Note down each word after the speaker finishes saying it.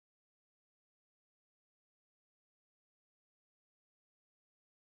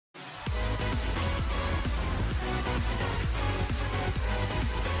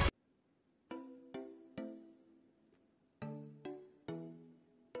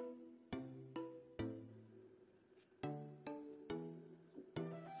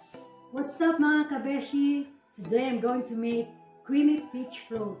What's up mga kabeshi? Today I'm going to make creamy peach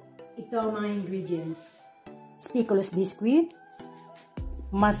float. Ito ang mga ingredients. Speculoos biscuit,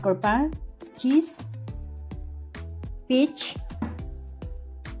 mascarpone, cheese, peach,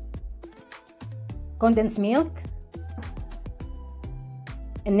 condensed milk,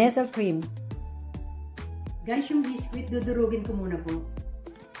 and nestle cream. Guys, yung biscuit, dudurugin ko muna po.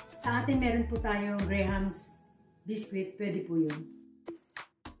 Sa atin meron po tayong Graham's biscuit, pwede po yun.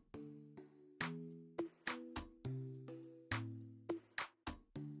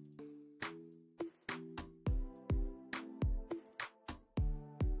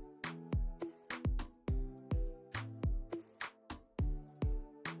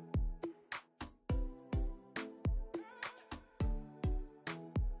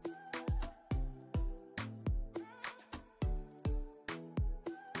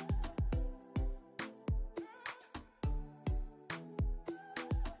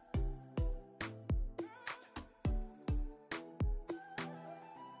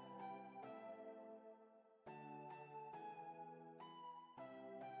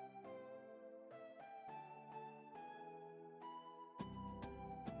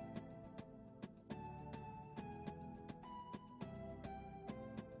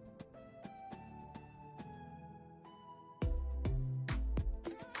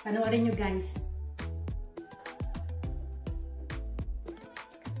 Panoorin nyo guys.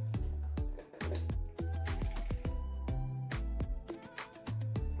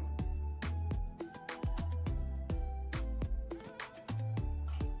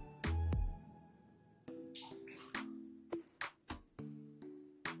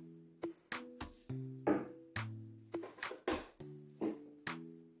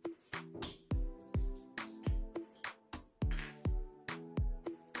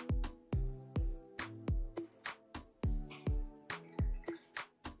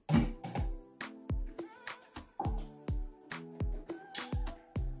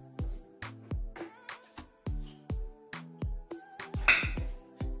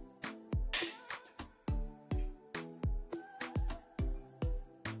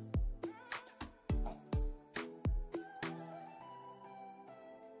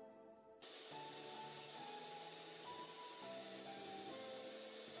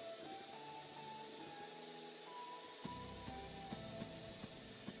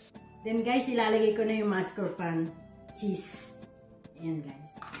 Then guys, ilalagay ko na yung mascarpone cheese. Ayan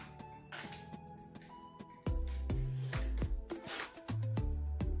guys.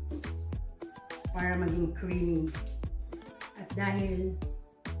 Para maging creamy. At dahil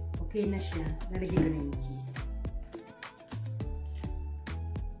okay na siya, lalagay ko na yung cheese.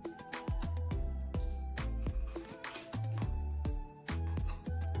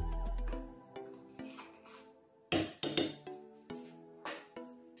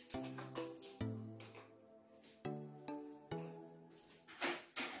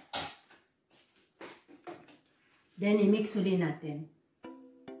 Then, i-mix ulit natin.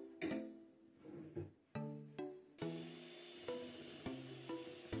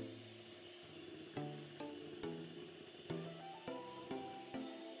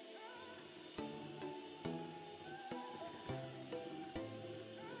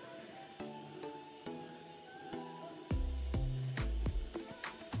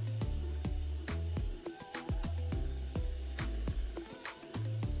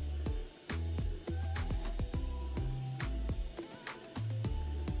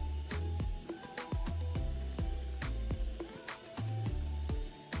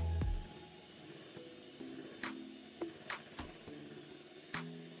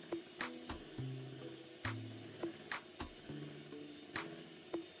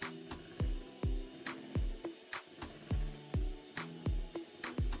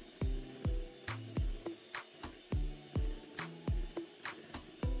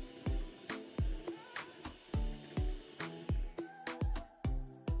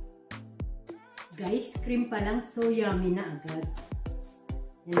 Guys, cream pa lang, so yummy na agad.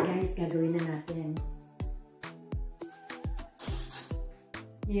 Yan guys, gagawin na natin.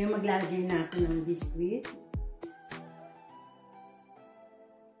 Ngayon, maglalagay na ako ng biscuit.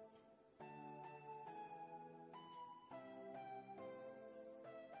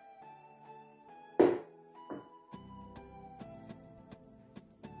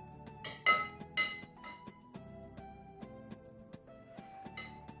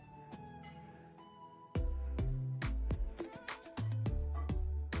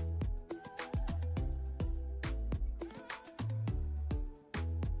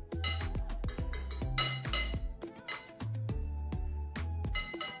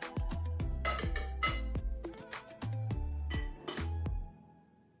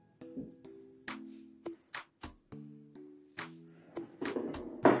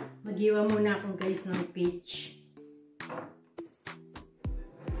 Mag-iwa muna akong guys ng peach.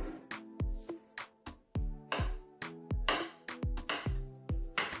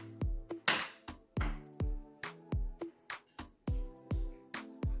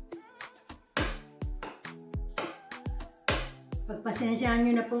 Pagpasensyaan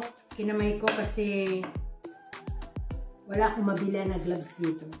nyo na po, kinamay ko kasi wala akong mabili na gloves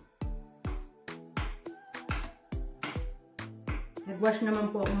dito. Nag-wash naman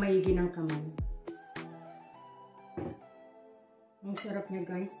po akong maigi ng kamay. Ang sarap niya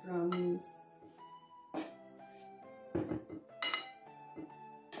guys, promise.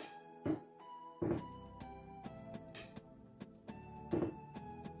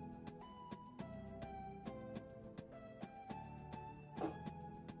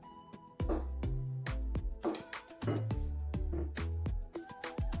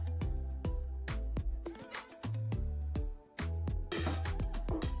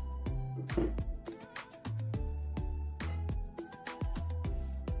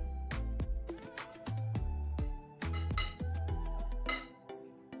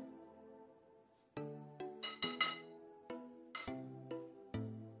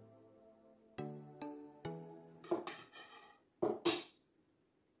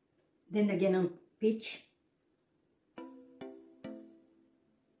 Then, lagyan ng peach.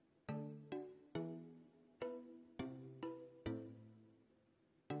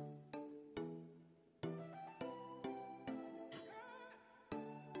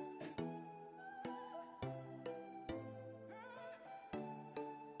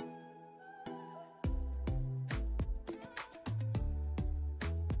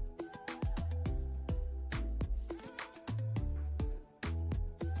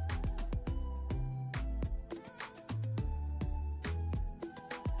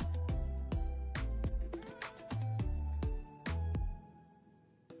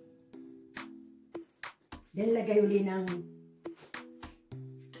 Then, lagay uli ng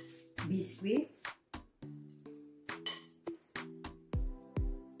biscuit.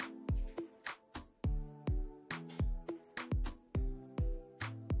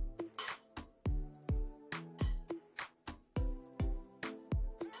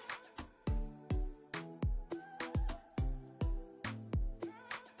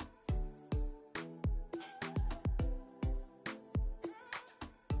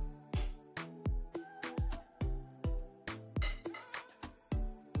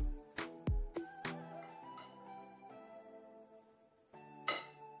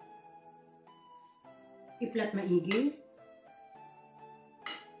 I-flat maigi.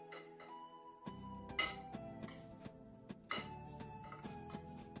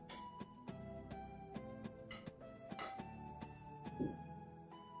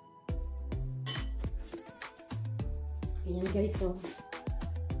 Ganyan guys, so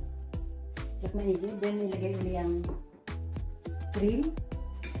flat maigi. Then ilagay uli ang cream.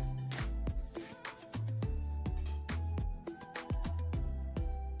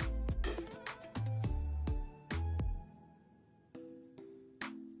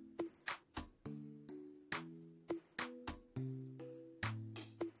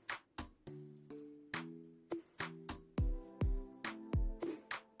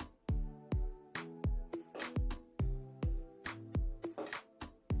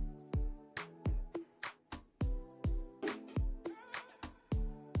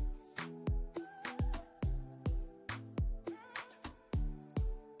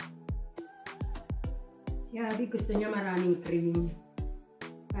 Si Abby gusto niya maraming cream.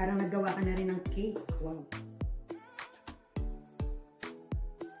 Parang nagawa ka na rin ng cake. Wow.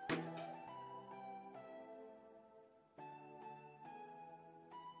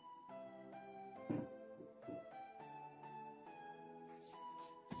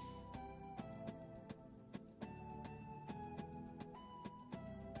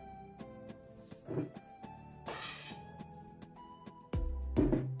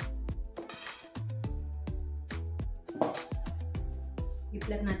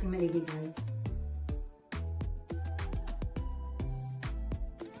 I-flat natin maigi guys.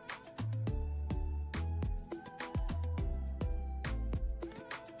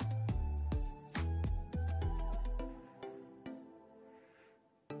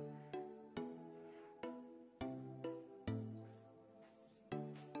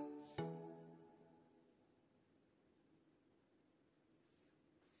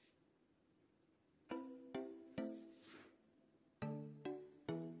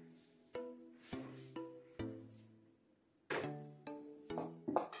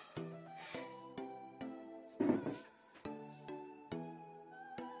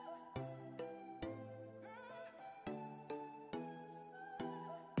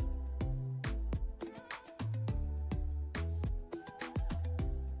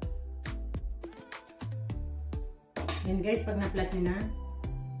 Yan guys, pag na-flat nyo na,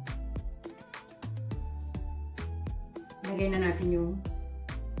 lagay na natin yung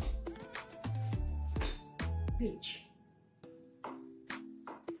peach.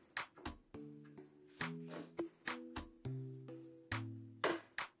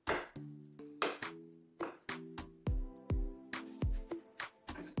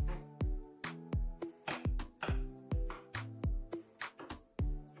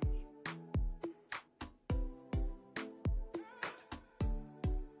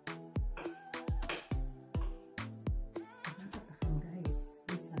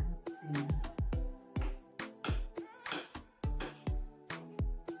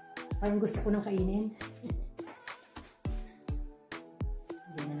 Parang gusto ko nang kainin.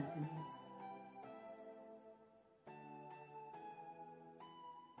 Lagyan na natin guys.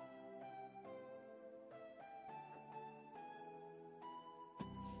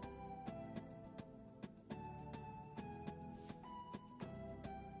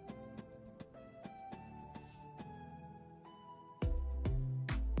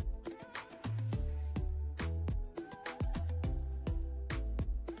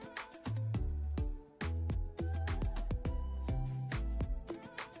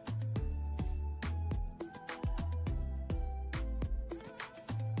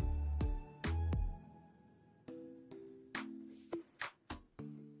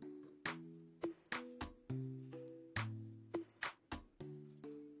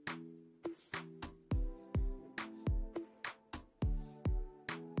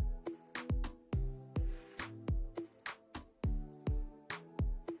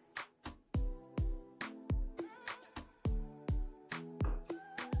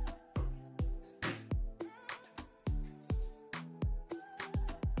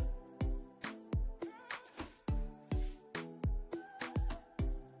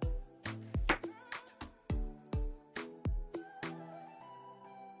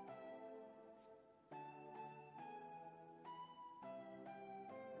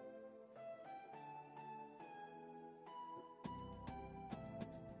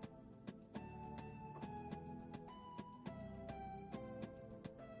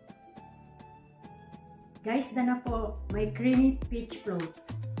 Guys, na po, may creamy peach float.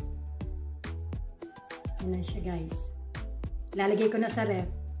 Yan na siya guys. Lalagay ko na sa ref.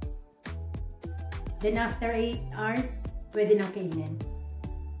 Then after 8 hours, pwede nang kainin.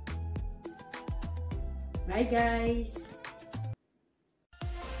 Right guys?